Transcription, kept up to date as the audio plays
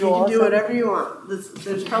You can do whatever you want.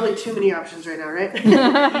 There's probably too many options right now, right?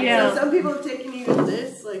 Yeah. So some people have taken even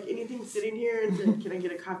this, like anything sitting here, and said, can I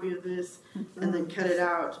get a copy of this? And then cut it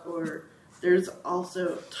out. Or there's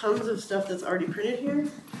also tons of stuff that's already printed here.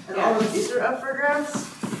 And all of these are up for grabs.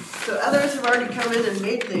 So others have already come in and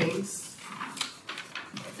made things.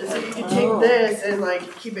 And so you can take this and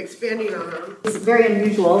like keep expanding on them. It's very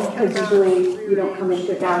unusual because usually you don't come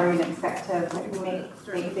into a gallery and expect to like,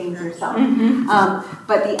 make things yourself.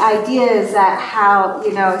 But the idea is that how,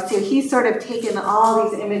 so he's sort of taken all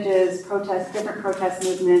these images, different protest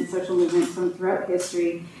movements, social movements from throughout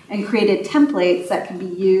history, and created templates that can be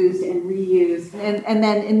used and reused. And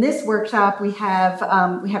then in this workshop we have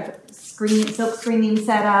silk screening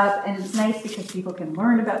set up, and it's nice because people can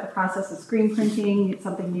learn about the process of screen printing. It's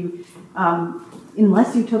something you,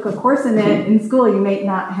 unless you took a course in it in school, you may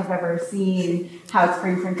not have ever seen how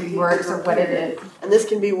screen printing works or what it is. And this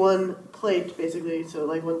can be one plate, basically, so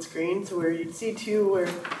like one screen, so where you'd see two where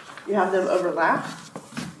you have them overlap.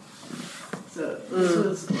 So this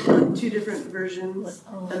was two different versions,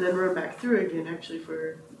 and then run back through again, actually,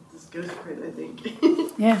 for this ghost print, I think.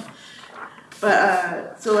 Yeah.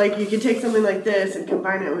 But, so like you can take something like this and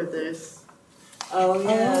combine it with this.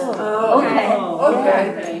 Okay.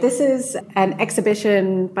 This is an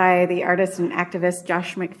exhibition by the artist and activist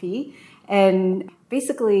Josh McPhee. And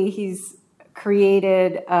basically he's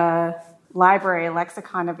created a library, a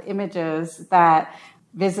lexicon of images that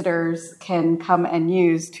visitors can come and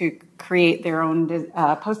use to create their own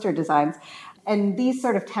poster designs. And these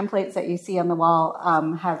sort of templates that you see on the wall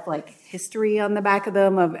have like history on the back of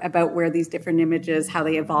them about where these different images, how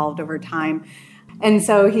they evolved over time. And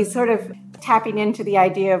so he's sort of tapping into the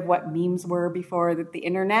idea of what memes were before the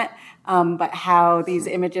internet, but how these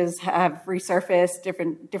images have resurfaced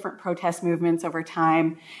different protest movements over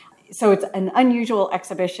time. So it's an unusual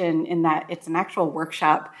exhibition in that it's an actual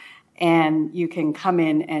workshop and you can come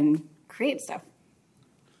in and create stuff.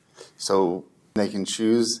 So they can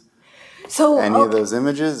choose any of those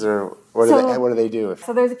images, or what do they do?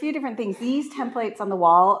 So there's a few different things. These templates on the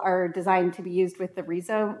wall are designed to be used with the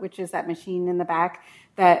Riso, which is that machine in the back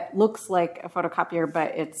that looks like a photocopier,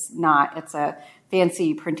 but it's not. It's a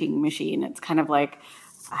fancy printing machine. It's kind of like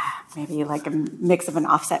maybe like a mix of an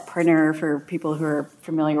offset printer for people who are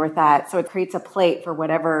familiar with that. So it creates a plate for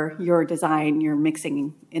whatever your design you're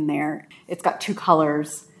mixing in there. It's got two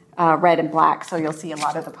colors, red and black, so you'll see a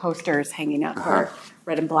lot of the posters hanging up are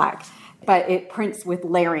red and black. But it prints with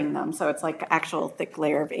layering them, so it's like an actual thick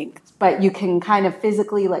layer of ink. But you can kind of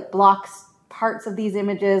physically like block parts of these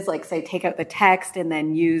images, like say take out the text and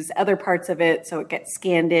then use other parts of it so it gets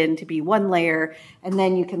scanned in to be one layer, and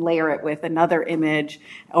then you can layer it with another image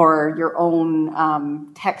or your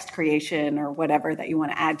own text creation or whatever that you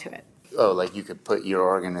want to add to it. Oh, like you could put your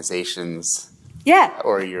organization's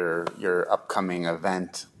or your upcoming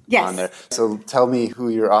event on there. So tell me who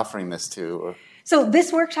you're offering this to. So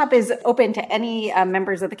this workshop is open to any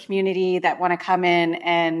members of the community that want to come in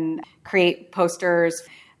and create posters.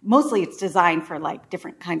 Mostly it's designed for like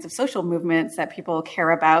different kinds of social movements that people care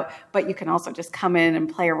about, but you can also just come in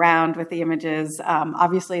and play around with the images.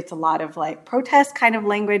 Obviously it's a lot of like protest kind of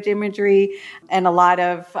language imagery and a lot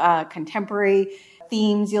of contemporary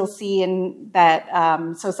themes you'll see in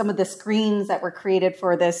that. So some of the screens that were created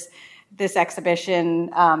for this exhibition,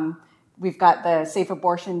 we've got the Safe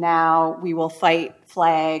Abortion Now, We Will Fight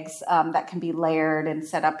flags that can be layered and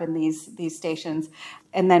set up in these stations.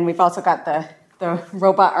 And then we've also got the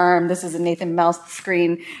robot arm. This is a Nathan Mell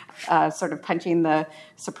screen, sort of punching the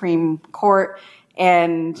Supreme Court.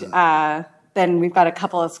 And then we've got a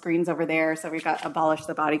couple of screens over there. So we've got Abolish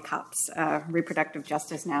the Body Cops, Reproductive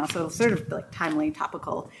Justice Now. So sort of like timely,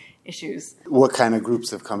 topical issues. What kind of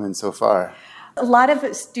groups have come in so far? A lot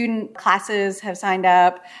of student classes have signed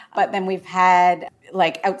up, but then we've had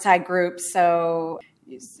like outside groups. So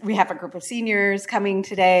we have a group of seniors coming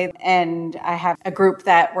today, and I have a group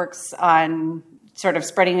that works on sort of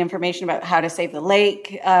spreading information about how to save the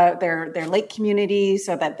lake, their lake community,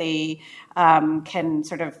 so that they can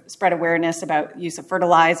sort of spread awareness about use of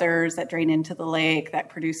fertilizers that drain into the lake, that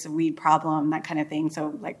produce a weed problem, that kind of thing,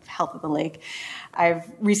 so like health of the lake.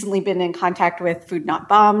 I've recently been in contact with Food Not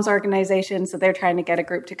Bombs organization, so they're trying to get a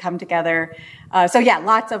group to come together. So yeah,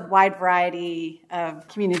 lots of wide variety of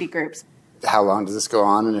community groups. how long does this go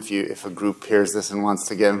on? And if a group hears this and wants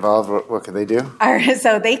to get involved, what could they do? All right,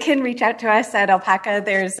 so they can reach out to us at Alpaca.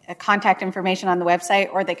 There's a contact information on the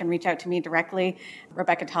website, or they can reach out to me directly,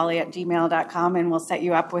 RebeccaTolley@gmail.com, and we'll set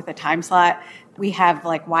you up with a time slot. We have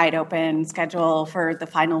wide open schedule for the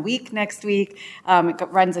final week next week. It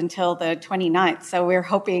runs until the 29th. So we're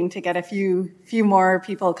hoping to get a few more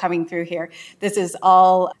people coming through here. This is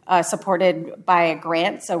all supported by a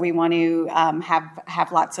grant. So we want to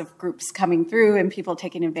have lots of groups coming through and people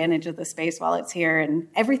taking advantage of the space while it's here. And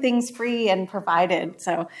everything's free and provided.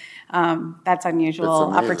 So that's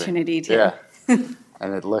unusual opportunity too. Yeah.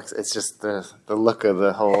 And it's just the look of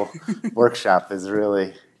the whole workshop is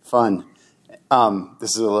really fun.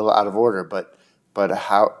 This is a little out of order, but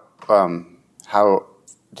how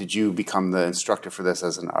did you become the instructor for this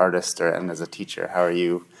as an artist and as a teacher? How'd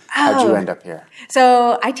you end up here?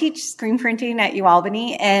 So I teach screen printing at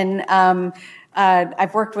UAlbany, and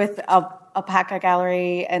I've worked with Alpaca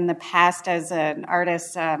Gallery in the past as an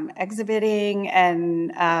artist exhibiting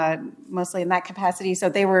and mostly in that capacity. So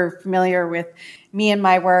they were familiar with me and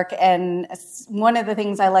my work. And one of the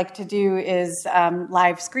things I like to do is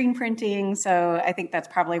live screen printing. So I think that's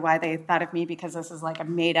probably why they thought of me, because this is a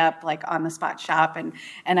made up, on the spot shop.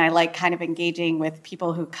 And I like kind of engaging with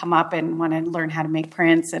people who come up and want to learn how to make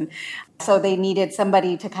prints. And so they needed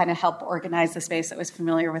somebody to kind of help organize the space that was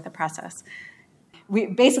familiar with the process.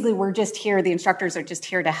 We're just here, the instructors are just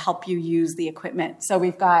here to help you use the equipment. So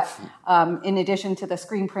we've got, in addition to the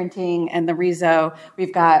screen printing and the Riso,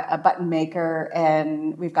 we've got a button maker,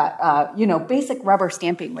 and we've got, basic rubber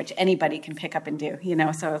stamping, which anybody can pick up and do,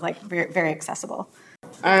 so it's very, very accessible.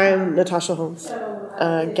 I'm Natasha Holmes,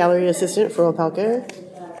 gallery assistant for Alpaca,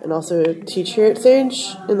 and also teach here at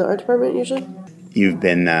Sage in the art department usually. You've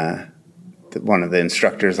been one of the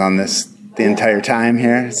instructors on this the entire time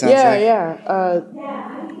here, it sounds like? Yeah.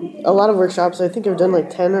 A lot of workshops. I think I've done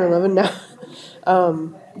 10 or 11 now.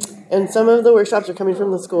 And some of the workshops are coming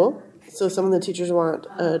from the school. So some of the teachers want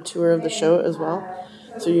a tour of the show as well.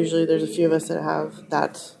 So usually there's a few of us that have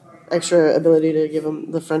that extra ability to give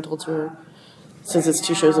them the frontal tour, since it's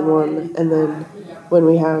 2 shows in one. And then when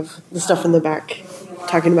we have the stuff in the back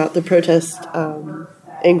talking about the protest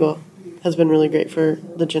angle, has been really great for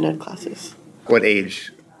the gen ed classes. What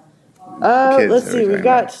age? Let's see.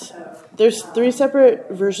 There's 3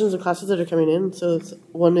 separate versions of classes that are coming in. So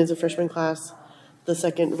one is a freshman class. The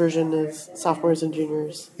second version is sophomores and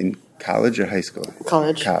juniors. In college or high school?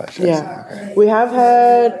 College. Yeah. Okay. We have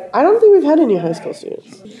had, I don't think we've had any high school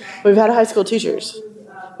students. We've had high school teachers.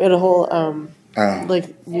 We had a whole,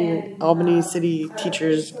 Albany City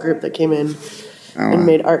teachers group that came in and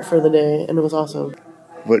made art for the day, and it was awesome.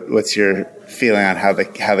 What's your feeling on how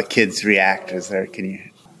the kids react?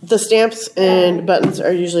 The stamps and buttons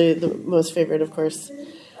are usually the most favorite, of course.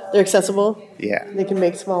 They're accessible. Yeah. They can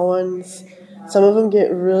make small ones. Some of them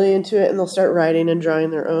get really into it, and they'll start writing and drawing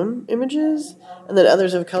their own images. And then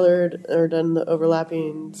others have colored or done the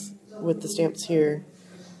overlappings with the stamps here.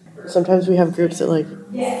 Sometimes we have groups that,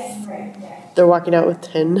 they're walking out with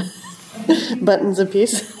 10 buttons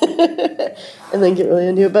apiece and then get really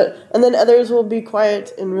into it. And then others will be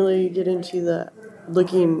quiet and really get into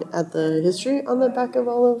looking at the history on the back of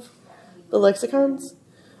all of the lexicons.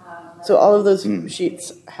 So all of those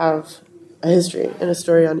sheets have a history and a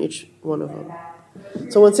story on each one of them.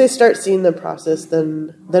 So once they start seeing the process,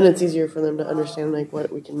 then it's easier for them to understand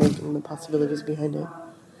what we can make and the possibilities behind it.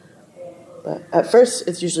 But at first,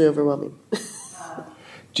 it's usually overwhelming.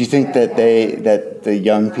 Do you think that the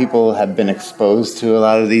young people have been exposed to a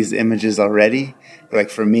lot of these images already?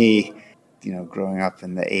 For me, growing up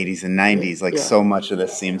in the 80s and 90s, so much of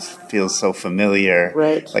this feels so familiar.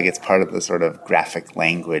 Right. It's part of the sort of graphic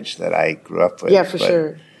language that I grew up with. Yeah, for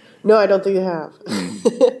sure. No, I don't think they have.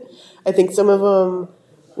 I think some of them,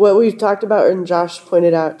 what we've talked about and Josh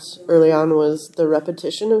pointed out early on, was the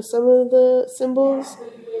repetition of some of the symbols.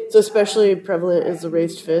 So especially prevalent is the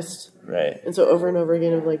raised fist. Right. And so over and over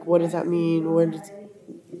again of what does that mean?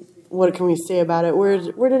 What can we say about it? Where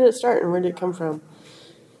did it start and where did it come from?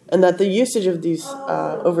 And that the usage of these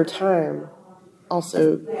over time,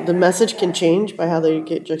 also the message can change by how they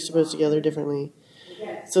get juxtaposed together differently.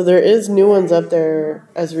 So there is new ones up there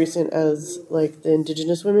as recent as the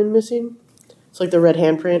Indigenous women missing. It's the red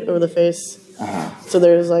handprint over the face. Uh-huh. So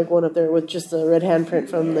there's one up there with just the red handprint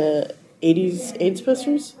from the 80s AIDS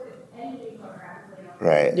posters.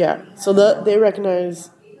 Right. Yeah. So they recognize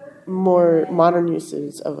more modern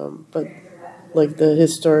uses of them, but the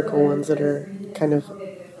historical ones that are kind of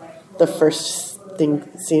the first thing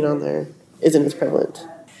seen on there isn't as prevalent.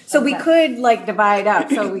 So we could divide up.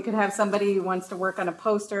 So we could have somebody who wants to work on a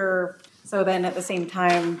poster. So then at the same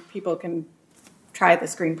time, people can try the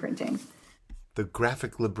screen printing. The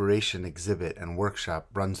Graphic Liberation exhibit and workshop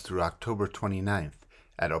runs through October 29th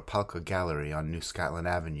at Opalka Gallery on New Scotland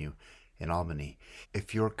Avenue in Albany.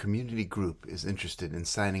 If your community group is interested in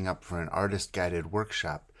signing up for an artist-guided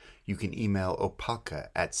workshop, you can email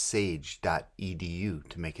opalka@sage.edu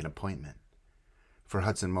to make an appointment. For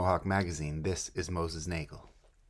Hudson Mohawk Magazine, this is Moses Nagel.